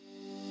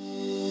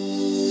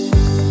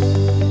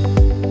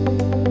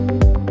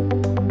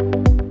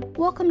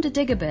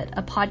Dig a Bit,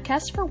 a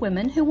podcast for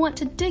women who want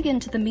to dig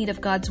into the meat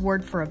of God's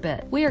Word for a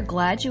bit. We are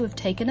glad you have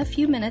taken a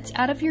few minutes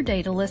out of your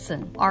day to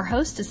listen. Our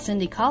host is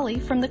Cindy Colley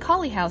from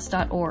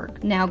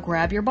thecolleyhouse.org. Now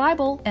grab your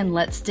Bible and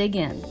let's dig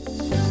in.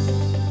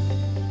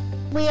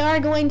 We are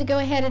going to go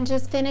ahead and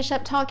just finish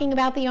up talking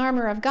about the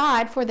armor of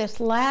God for this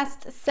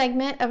last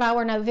segment of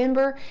our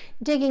November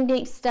Digging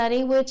Deep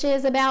study, which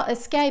is about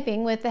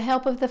escaping with the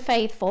help of the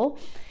faithful.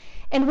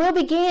 And we'll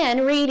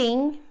begin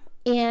reading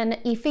in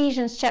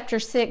Ephesians chapter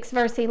 6,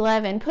 verse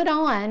 11. Put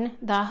on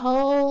the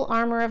whole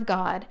armor of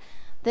God,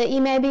 that ye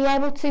may be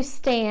able to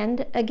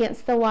stand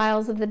against the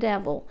wiles of the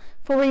devil.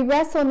 For we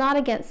wrestle not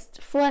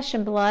against flesh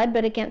and blood,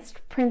 but against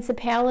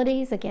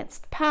principalities,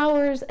 against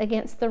powers,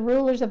 against the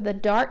rulers of the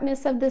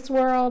darkness of this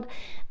world,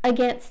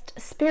 against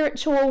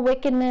spiritual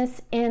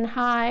wickedness in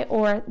high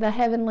or the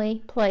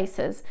heavenly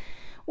places.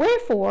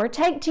 Wherefore,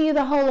 take to you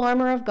the whole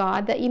armor of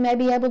God, that ye may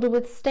be able to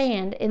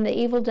withstand in the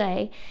evil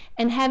day,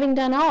 and having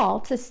done all,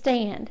 to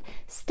stand.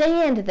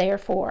 Stand,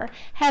 therefore,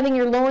 having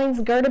your loins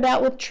girt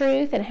about with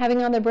truth, and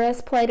having on the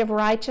breastplate of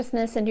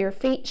righteousness, and your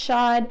feet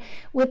shod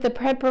with the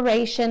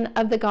preparation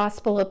of the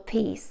gospel of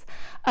peace.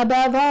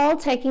 Above all,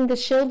 taking the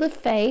shield of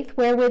faith,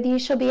 wherewith ye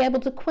shall be able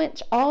to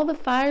quench all the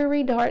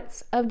fiery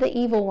darts of the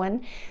evil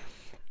one,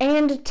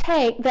 and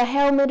take the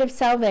helmet of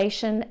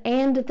salvation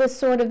and the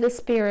sword of the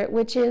Spirit,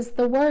 which is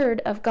the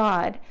word of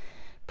God,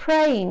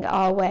 praying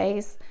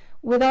always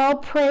with all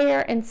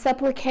prayer and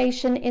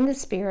supplication in the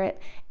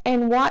Spirit,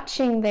 and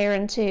watching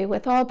thereunto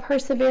with all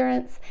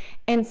perseverance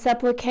and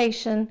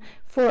supplication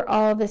for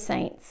all the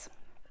saints.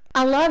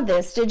 I love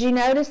this. Did you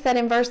notice that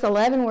in verse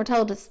 11 we're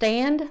told to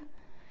stand?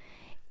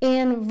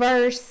 In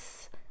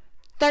verse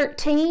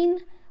 13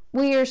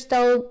 we are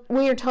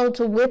told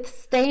to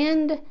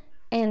withstand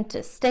and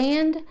to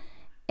stand,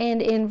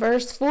 and in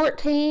verse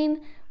 14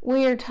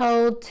 we are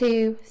told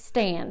to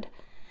stand.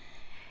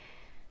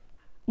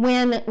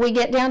 When we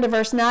get down to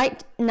verse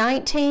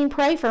 19,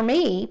 pray for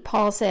me,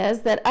 Paul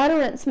says, that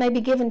utterance may be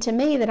given to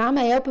me, that I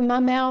may open my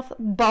mouth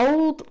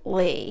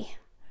boldly.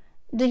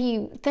 Do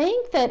you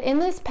think that in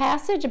this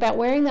passage about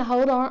wearing the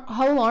whole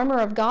armor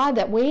of God,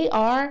 that we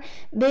are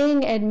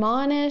being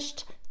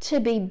admonished to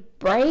be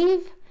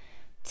brave,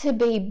 to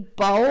be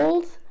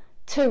bold,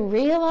 to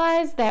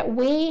realize that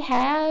we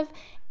have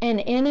an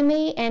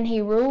enemy and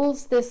he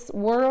rules this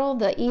world,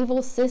 the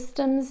evil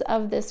systems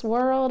of this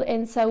world,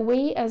 and so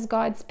we as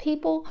God's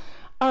people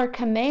are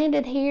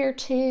commanded here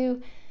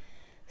to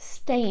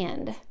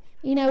stand.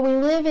 You know, we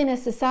live in a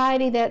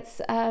society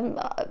that's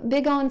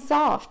big on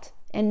soft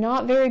and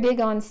not very big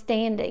on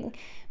standing,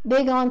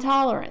 big on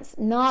tolerance,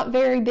 not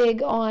very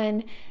big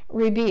on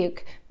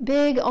rebuke,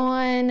 big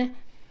on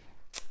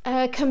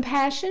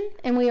compassion,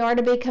 and we are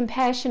to be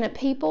compassionate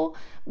people,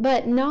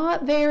 but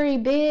not very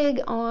big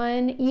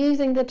on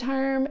using the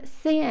term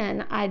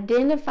sin,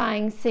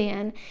 identifying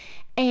sin,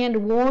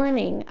 and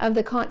warning of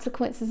the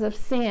consequences of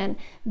sin.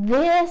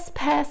 This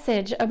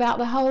passage about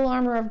the whole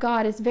armor of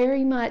God is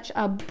very much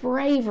a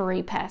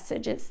bravery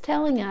passage. It's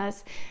telling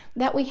us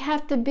that we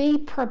have to be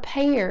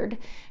prepared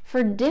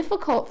for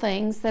difficult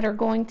things that are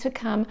going to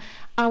come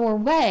our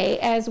way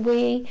as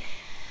we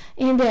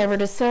endeavor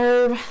to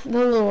serve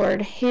the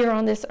Lord here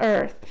on this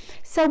earth.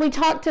 So we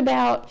talked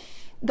about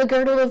the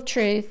girdle of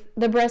truth,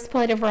 the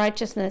breastplate of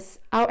righteousness,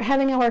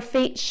 having our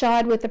feet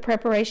shod with the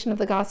preparation of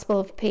the gospel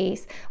of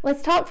peace.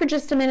 Let's talk for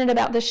just a minute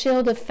about the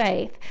shield of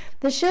faith.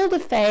 The shield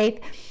of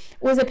faith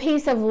was a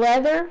piece of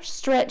leather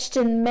stretched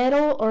in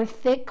metal or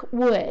thick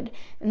wood,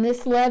 and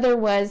this leather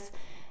was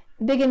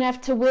big enough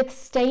to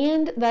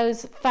withstand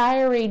those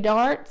fiery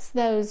darts,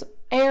 those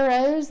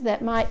arrows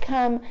that might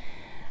come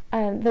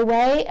the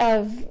way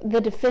of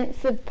the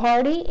defensive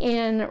party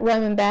in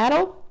Roman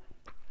battle.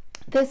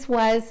 This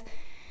was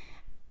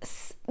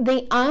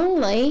the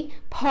only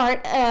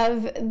part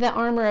of the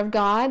armor of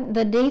God,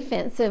 the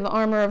defensive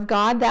armor of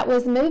God, that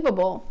was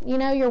movable. You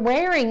know, you're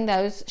wearing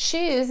those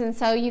shoes, and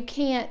so you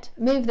can't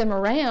move them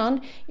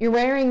around. You're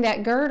wearing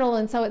that girdle,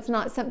 and so it's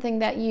not something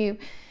that you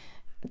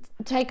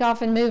take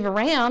off and move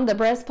around. The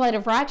breastplate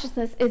of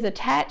righteousness is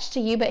attached to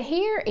you, but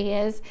here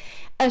is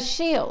a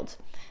shield.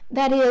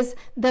 That is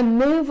the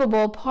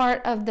movable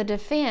part of the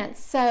defense.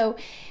 So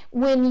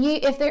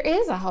if there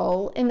is a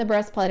hole in the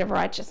breastplate of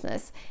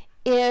righteousness,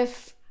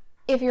 if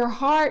your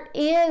heart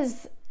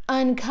is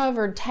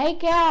uncovered,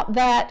 take out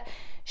that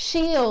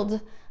shield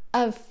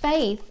of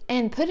faith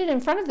and put it in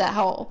front of that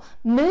hole.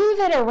 Move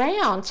it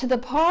around to the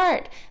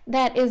part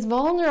that is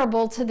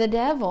vulnerable to the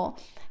devil.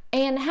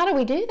 And how do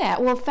we do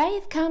that? Well,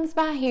 faith comes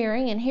by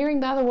hearing, and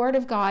hearing by the word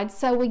of God.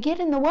 So we get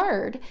in the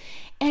word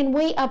and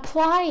we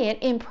apply it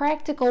in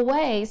practical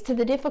ways to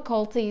the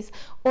difficulties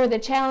or the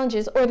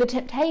challenges or the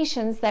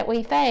temptations that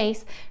we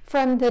face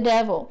from the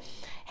devil.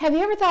 Have you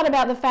ever thought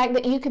about the fact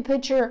that you could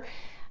put your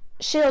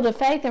shield of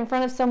faith in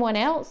front of someone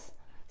else?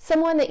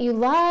 Someone that you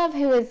love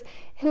who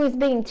is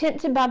being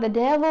tempted by the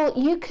devil?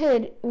 You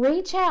could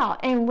reach out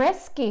and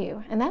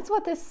rescue. And that's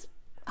what this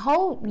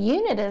whole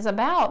unit is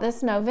about.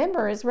 This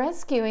November is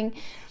rescuing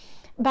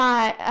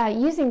by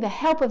using the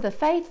help of the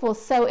faithful.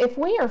 So if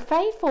we are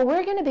faithful,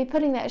 we're going to be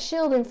putting that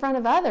shield in front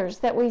of others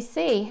that we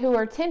see who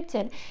are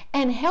tempted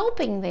and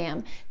helping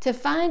them to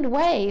find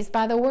ways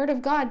by the Word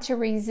of God to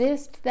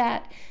resist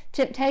that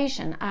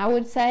temptation. I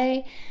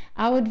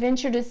would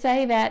venture to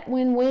say that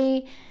when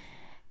we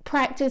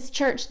practice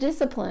church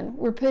discipline,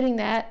 we're putting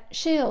that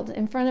shield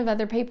in front of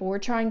other people. We're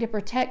trying to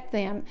protect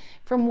them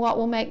from what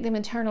will make them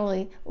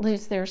eternally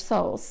lose their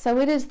souls. So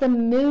it is the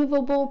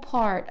movable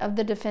part of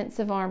the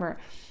defensive armor.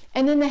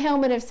 And then the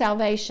helmet of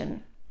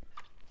salvation.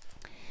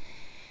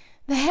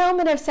 The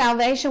helmet of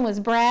salvation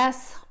was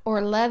brass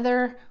or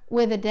leather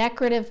with a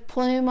decorative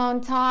plume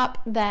on top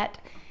that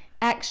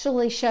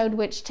actually showed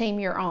which team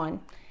you're on.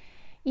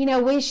 You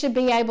know, we should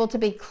be able to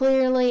be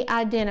clearly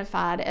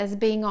identified as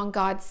being on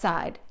God's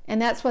side.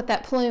 And that's what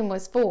that plume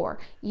was for.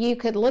 You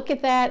could look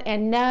at that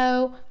and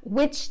know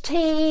which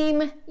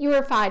team you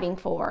were fighting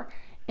for.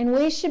 And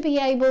we should be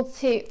able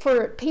to,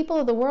 for people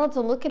of the world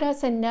to look at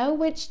us and know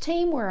which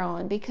team we're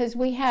on, because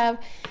we have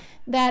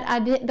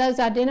those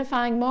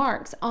identifying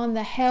marks on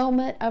the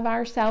helmet of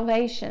our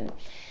salvation.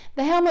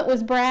 The helmet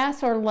was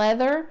brass or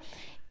leather.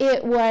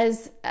 It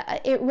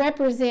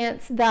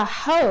represents the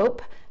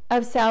hope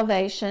of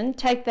salvation.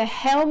 Take the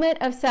helmet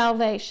of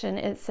salvation,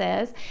 it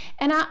says.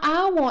 And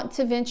I want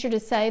to venture to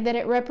say that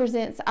it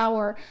represents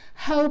our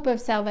hope of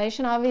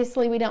salvation.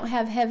 Obviously, we don't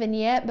have heaven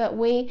yet, but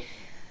we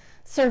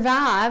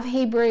survive.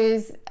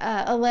 Hebrews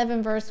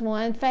 11 verse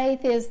 1.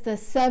 Faith is the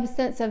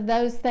substance of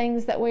those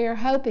things that we are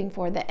hoping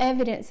for, the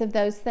evidence of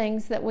those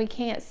things that we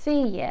can't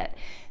see yet.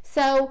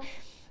 So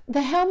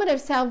the helmet of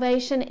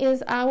salvation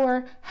is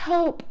our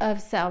hope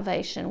of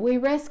salvation. We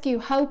rescue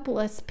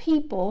hopeless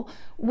people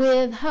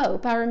with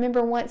hope. I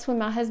remember once when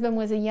my husband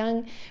was a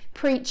young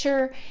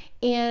preacher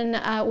in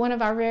one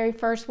of our very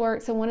first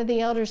works, and one of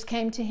the elders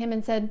came to him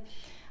and said,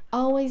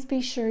 always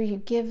be sure you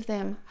give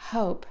them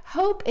hope.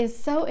 Hope is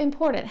so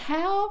important.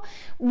 How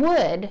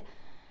would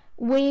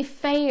we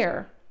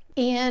fare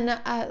in,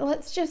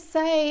 let's just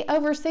say,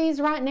 overseas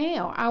right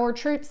now? Our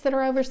troops that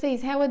are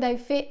overseas, how would they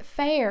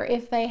fare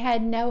if they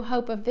had no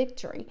hope of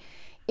victory?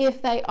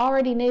 If they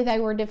already knew they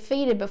were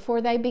defeated before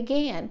they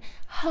began?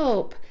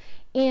 Hope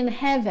in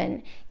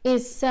heaven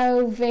is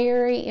so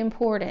very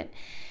important.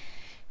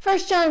 1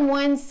 John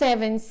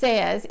 1:7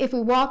 says, if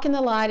we walk in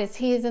the light as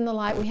he is in the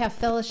light, we have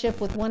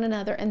fellowship with one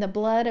another, and the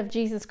blood of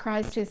Jesus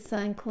Christ, his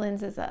Son,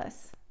 cleanses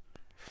us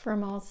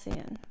from all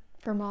sin,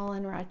 from all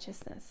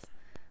unrighteousness.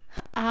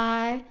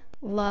 I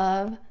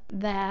love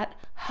that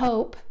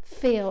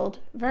hope-filled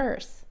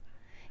verse.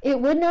 It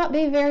would not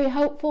be very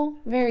hopeful,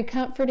 very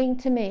comforting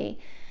to me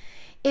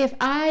if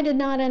I did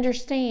not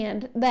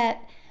understand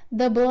that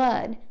the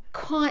blood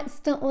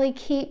constantly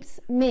keeps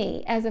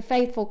me as a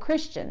faithful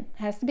Christian.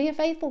 It has to be a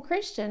faithful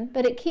Christian,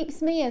 but it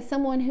keeps me as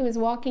someone who is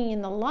walking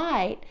in the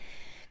light,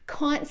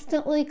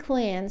 constantly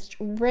cleansed,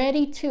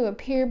 ready to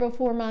appear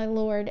before my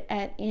Lord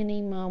at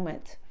any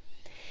moment.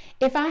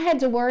 If I had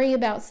to worry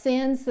about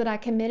sins that I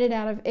committed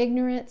out of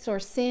ignorance, or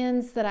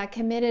sins that I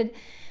committed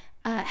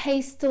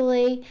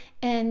hastily,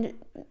 and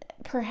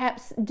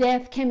perhaps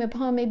death came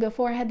upon me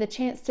before I had the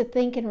chance to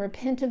think and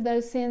repent of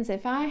those sins,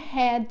 if I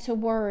had to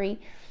worry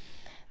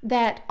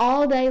that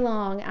all day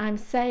long I'm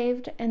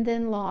saved and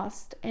then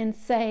lost, and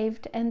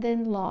saved and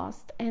then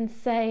lost, and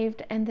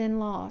saved and then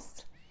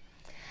lost,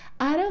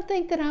 I don't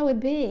think that I would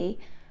be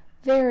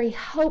very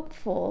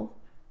hopeful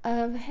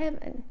of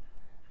heaven.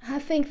 I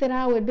think that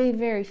I would be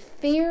very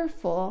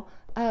fearful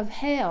of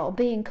hell,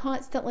 being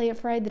constantly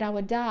afraid that I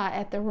would die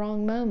at the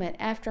wrong moment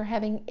after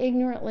having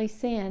ignorantly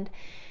sinned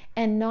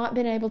and not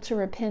been able to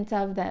repent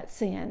of that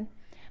sin.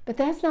 But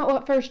that's not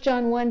what 1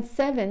 John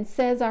 1:7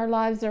 says our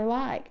lives are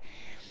like.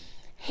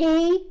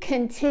 He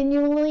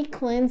continually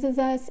cleanses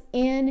us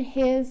in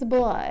his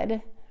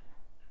blood.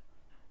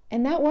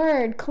 And that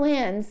word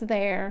cleanse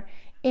there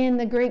in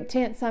the Greek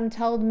tense, I'm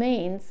told,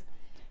 means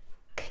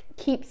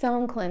keeps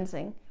on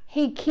cleansing.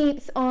 He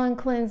keeps on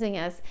cleansing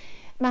us.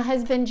 My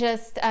husband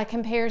just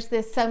compares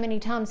this so many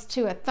times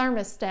to a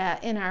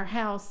thermostat in our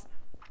house.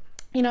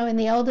 You know, in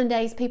the olden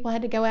days, people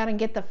had to go out and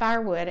get the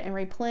firewood and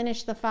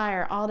replenish the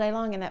fire all day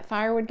long, and that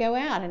fire would go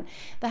out, and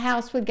the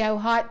house would go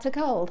hot to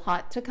cold,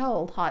 hot to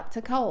cold, hot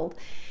to cold.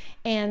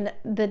 And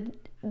the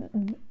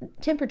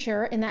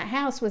temperature in that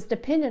house was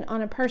dependent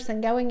on a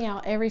person going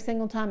out every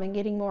single time and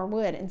getting more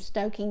wood and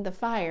stoking the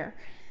fire.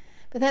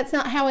 But that's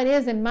not how it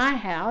is in my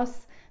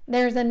house.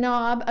 There's a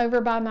knob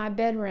over by my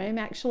bedroom,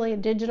 actually a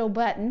digital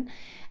button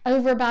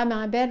over by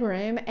my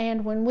bedroom,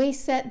 and when we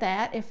set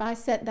that, if I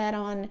set that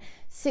on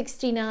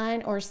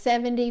 69 or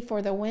 70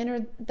 for the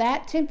winter,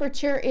 that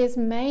temperature is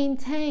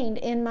maintained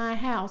in my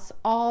house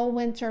all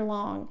winter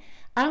long.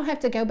 I don't have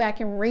to go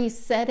back and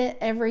reset it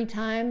every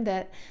time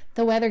that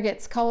the weather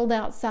gets cold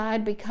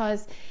outside,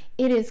 because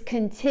it is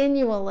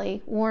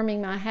continually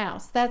warming my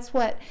house. That's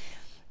what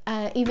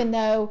even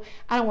though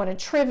I don't want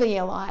to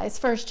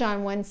trivialize 1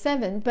 John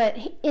 1:7, but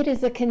it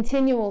is a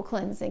continual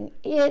cleansing.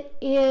 It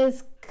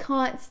is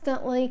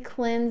constantly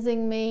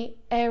cleansing me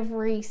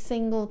every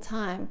single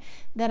time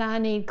that I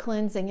need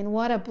cleansing. And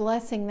what a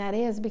blessing that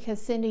is,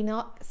 because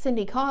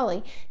Cindy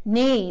Colley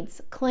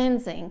needs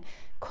cleansing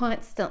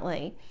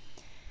constantly.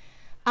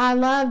 I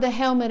love the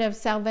helmet of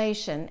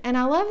salvation, and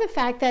I love the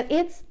fact that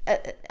it's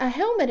a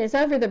helmet is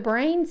over the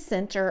brain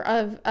center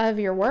of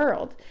your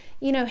world.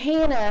 You know,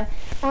 Hannah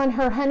on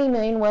her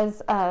honeymoon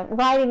was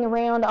riding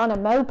around on a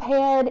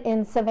moped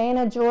in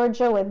Savannah,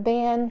 Georgia with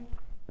Ben,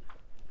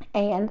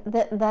 and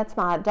that's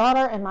my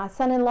daughter and my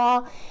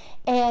son-in-law.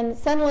 And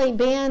suddenly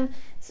Ben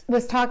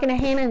was talking to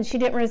Hannah and she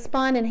didn't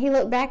respond, and he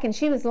looked back and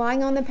she was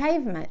lying on the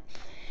pavement.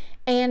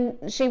 And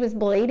she was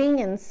bleeding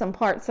in some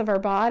parts of her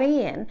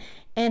body,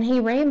 and he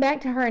ran back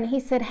to her and he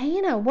said,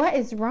 "Hannah, what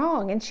is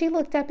wrong?" And she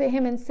looked up at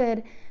him and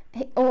said,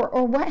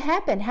 or what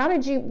happened? How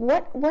did you,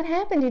 what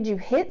happened? Did you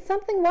hit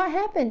something? What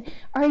happened?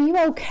 Are you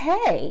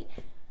okay?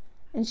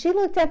 And she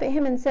looked up at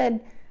him and said,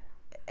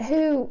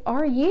 "Who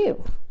are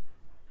you?"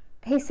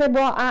 He said,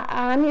 "Well,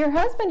 I'm your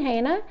husband,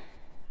 Hannah.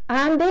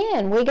 I'm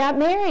Ben. We got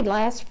married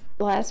last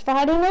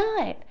Friday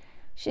night."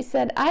 She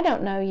said, "I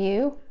don't know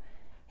you."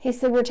 He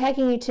said, "We're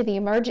taking you to the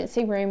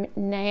emergency room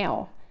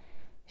now."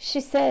 She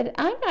said,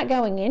 "I'm not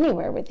going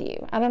anywhere with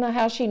you." I don't know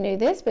how she knew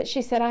this, but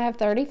she said, "I have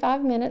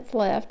 35 minutes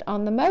left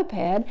on the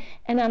moped,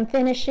 and I'm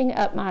finishing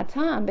up my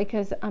time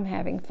because I'm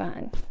having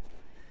fun."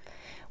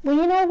 Well,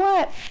 you know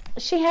what?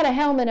 She had a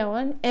helmet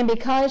on, and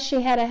because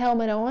she had a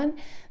helmet on,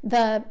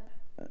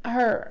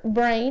 her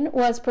brain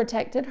was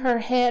protected, her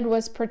head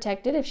was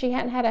protected. If she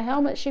hadn't had a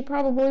helmet, she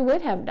probably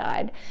would have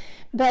died.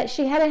 But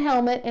she had a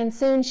helmet, and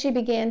soon she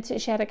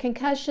had a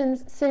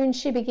concussion. Soon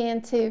she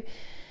began to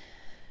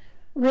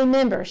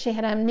remember. She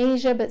had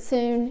amnesia, but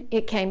soon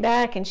it came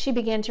back, and she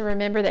began to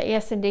remember that,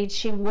 yes, indeed,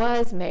 she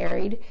was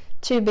married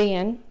to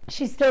Ben.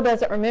 She still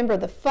doesn't remember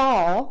the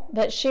fall,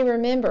 but she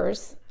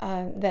remembers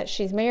that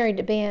she's married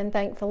to Ben,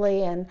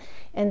 thankfully,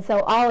 and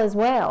so all is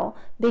well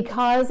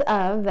because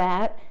of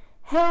that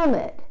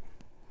helmet.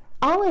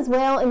 All is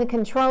well in the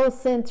control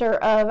center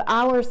of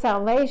our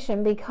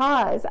salvation,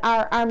 because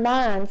our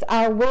minds,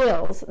 our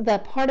wills, the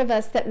part of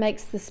us that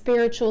makes the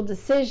spiritual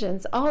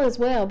decisions, all is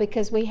well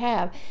because we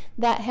have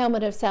that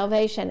helmet of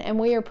salvation, and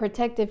we are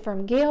protected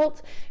from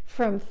guilt,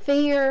 from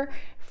fear,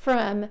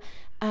 from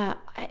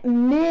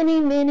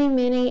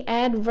many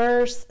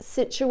adverse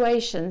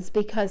situations,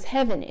 because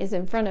heaven is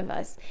in front of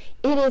us.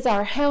 It is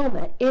our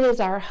helmet. It is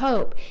our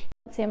hope.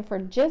 Let's him for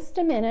just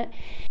a minute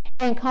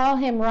and call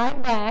him right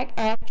back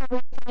after we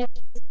finish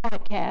this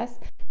podcast,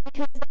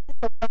 because that's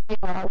the way we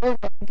are. We're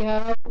going to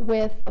go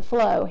with the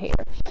flow here.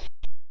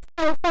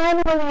 So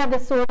finally, we have the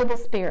sword of the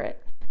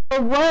Spirit.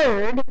 The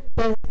word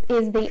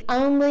is the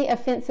only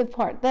offensive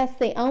part. That's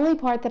the only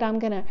part that I'm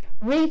going to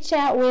reach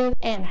out with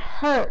and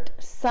hurt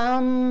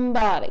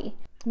somebody.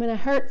 I'm going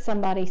to hurt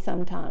somebody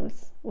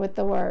sometimes with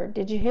the word.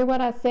 Did you hear what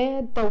I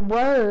said? The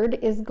word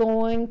is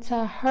going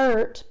to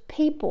hurt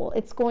people.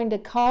 It's going to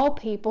call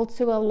people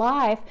to a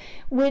life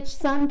which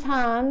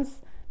sometimes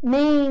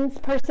means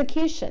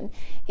persecution.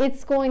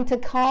 It's going to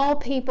call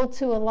people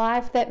to a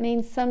life that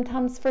means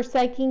sometimes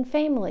forsaking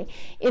family.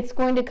 It's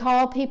going to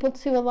call people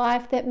to a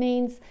life that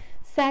means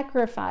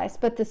sacrifice.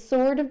 But the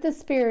sword of the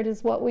Spirit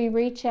is what we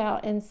reach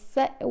out and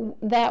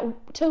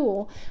that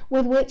tool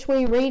with which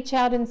we reach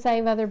out and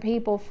save other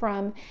people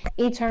from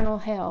eternal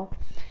hell.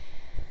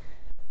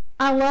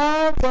 I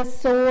love the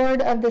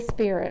sword of the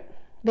Spirit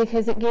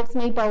because it gives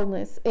me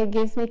boldness. It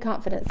gives me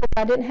confidence. If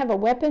I didn't have a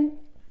weapon,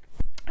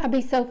 I'd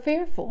be so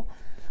fearful.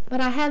 But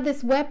I have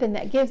this weapon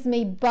that gives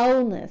me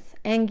boldness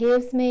and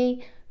gives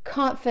me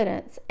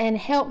confidence and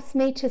helps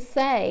me to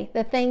say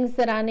the things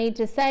that I need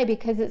to say,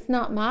 because it's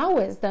not my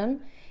wisdom.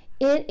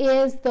 It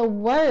is the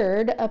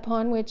word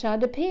upon which I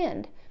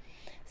depend.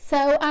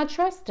 So I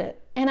trust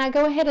it. And I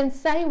go ahead and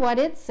say what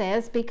it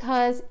says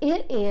because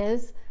it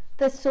is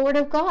the sword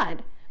of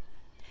God.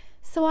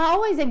 So I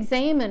always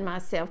examine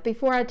myself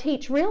before I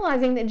teach,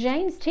 realizing that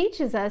James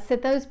teaches us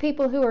that those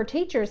people who are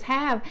teachers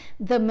have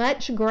the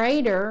much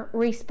greater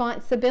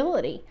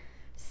responsibility.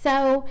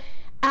 So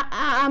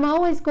I'm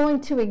always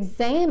going to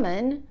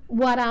examine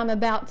what I'm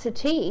about to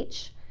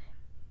teach,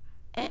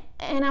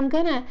 and I'm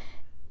gonna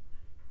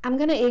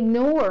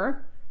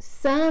ignore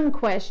some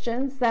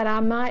questions that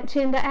I might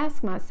tend to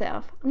ask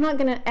myself. I'm not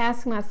going to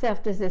ask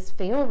myself, does this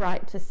feel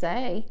right to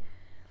say?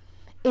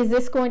 Is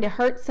this going to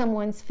hurt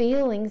someone's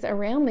feelings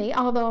around me?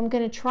 Although I'm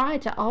going to try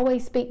to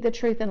always speak the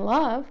truth in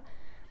love.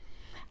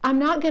 I'm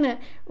not going to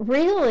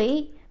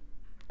really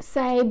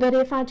say, but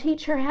if I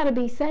teach her how to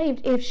be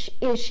saved, is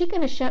she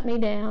going to shut me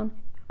down?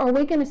 Are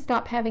we going to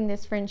stop having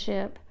this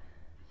friendship?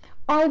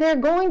 Are there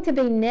going to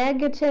be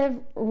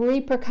negative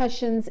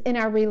repercussions in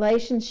our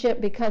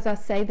relationship because I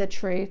say the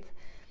truth?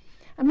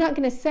 I'm not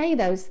going to say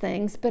those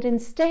things, but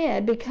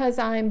instead, because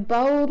I'm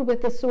bold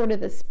with the sword of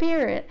the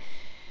Spirit,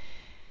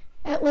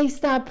 at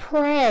least I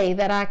pray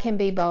that I can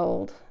be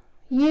bold.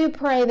 You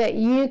pray that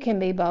you can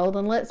be bold,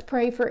 and let's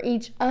pray for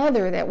each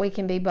other that we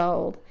can be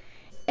bold.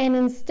 And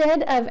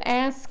instead of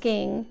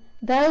asking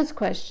those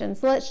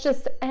questions, let's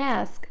just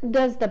ask,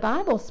 does the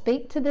Bible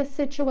speak to this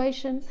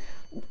situation?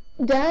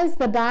 Does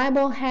the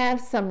Bible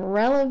have some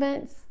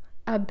relevance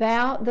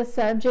about the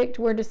subject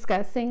we're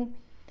discussing?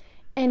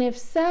 And if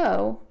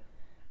so,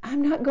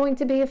 I'm not going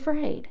to be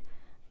afraid.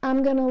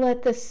 I'm going to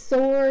let the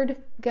sword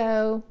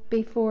go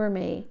before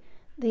me,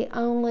 the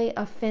only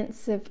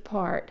offensive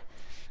part,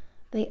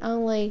 the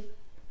only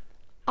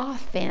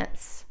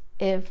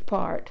offensive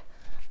part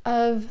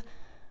of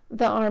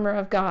the armor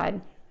of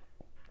God.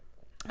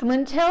 I'm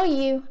going to tell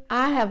you,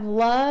 I have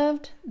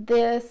loved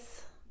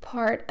this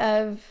part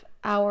of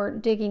our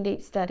Digging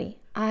Deep study.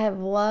 I have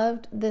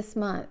loved this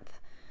month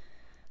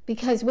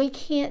because we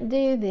can't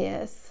do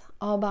this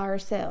all by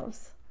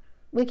ourselves.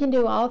 We can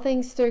do all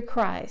things through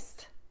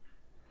Christ,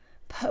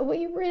 but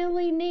we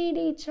really need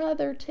each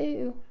other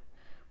too.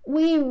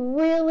 We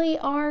really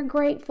are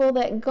grateful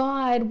that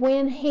God,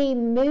 when He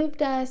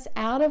moved us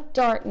out of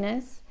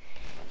darkness,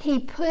 He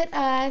put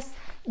us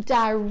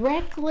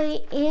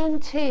directly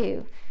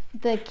into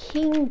the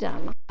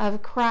kingdom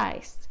of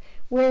Christ,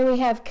 where we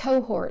have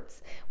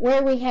cohorts,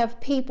 where we have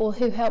people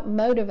who help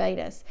motivate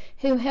us,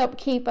 who help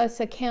keep us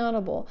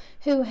accountable,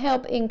 who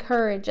help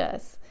encourage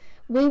us.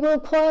 We will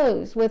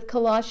close with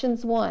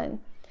Colossians 1,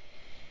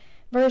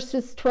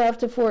 verses 12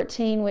 to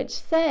 14, which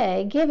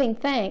say, giving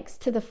thanks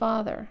to the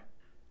Father,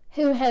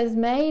 who has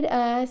made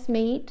us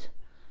meet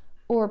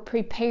or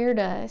prepared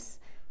us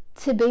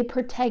to be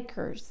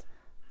partakers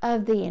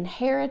of the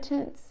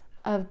inheritance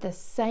of the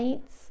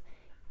saints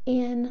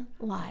in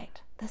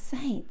light. The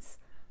saints,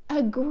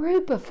 a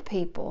group of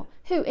people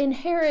who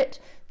inherit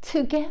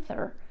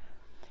together,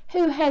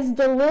 who has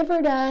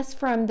delivered us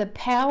from the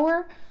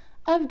power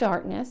of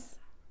darkness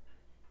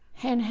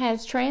and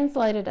has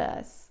translated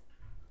us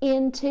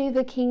into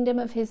the kingdom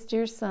of His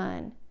dear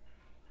Son,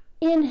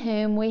 in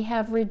whom we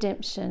have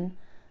redemption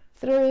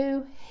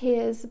through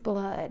His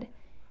blood,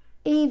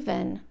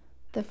 even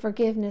the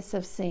forgiveness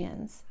of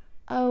sins.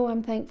 Oh,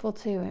 I'm thankful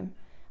to Him.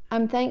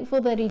 I'm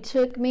thankful that He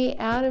took me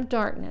out of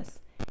darkness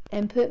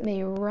and put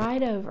me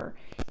right over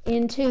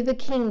into the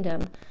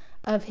kingdom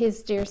of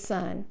His dear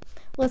Son.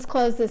 Let's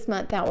close this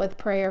month out with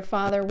prayer.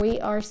 Father, we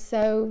are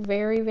so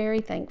very,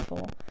 very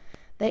thankful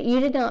that You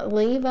did not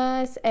leave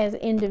us as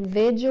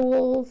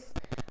individuals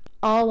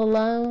all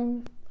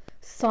alone,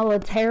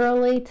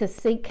 solitarily to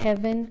seek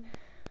heaven,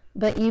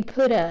 but You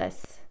put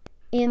us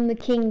in the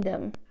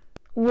kingdom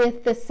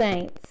with the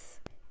saints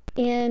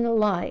in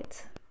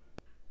light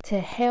to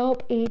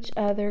help each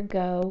other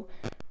go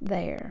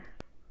there.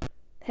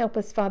 Help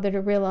us, Father,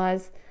 to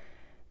realize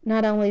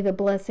not only the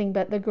blessing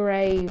but the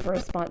grave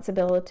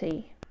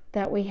responsibility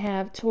that we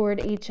have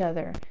toward each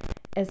other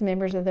as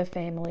members of the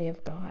family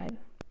of God.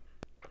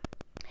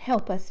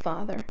 Help us,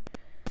 Father,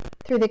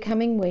 through the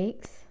coming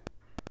weeks,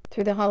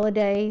 through the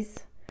holidays,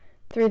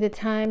 through the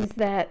times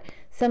that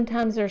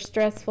sometimes are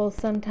stressful,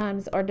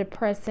 sometimes are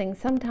depressing,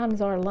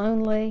 sometimes are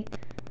lonely,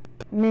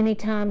 many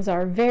times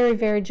are very,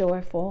 very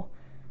joyful.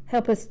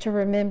 Help us to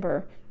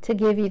remember to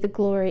give You the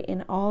glory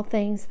in all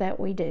things that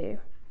we do.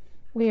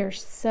 We are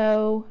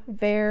so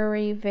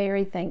very,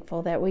 very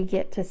thankful that we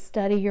get to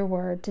study Your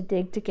word, to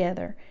dig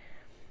together.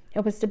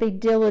 Help us to be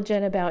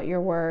diligent about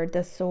Your word,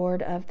 the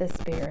sword of the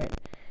Spirit,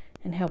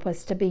 and help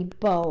us to be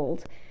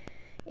bold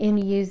in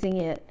using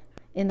it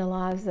in the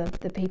lives of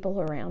the people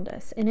around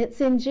us. And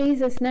it's in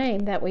Jesus'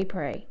 name that we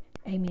pray.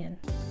 Amen.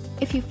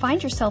 If you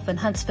find yourself in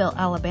Huntsville,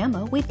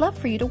 Alabama, we'd love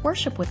for you to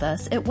worship with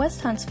us at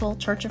West Huntsville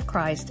Church of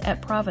Christ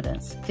at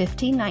Providence,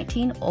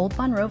 1519 Old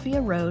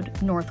Monrovia Road,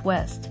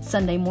 Northwest.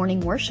 Sunday morning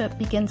worship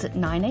begins at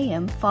 9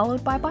 a.m.,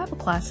 followed by Bible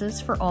classes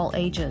for all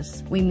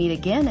ages. We meet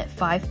again at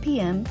 5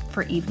 p.m.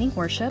 for evening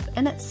worship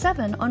and at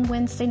 7 on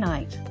Wednesday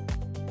night.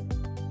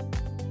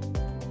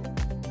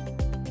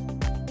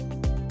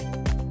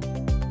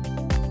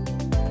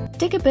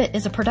 Dig a Bit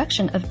is a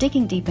production of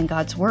Digging Deep in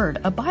God's Word,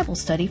 a Bible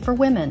study for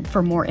women.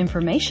 For more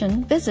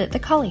information, visit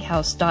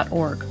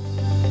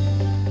thecollyhouse.org.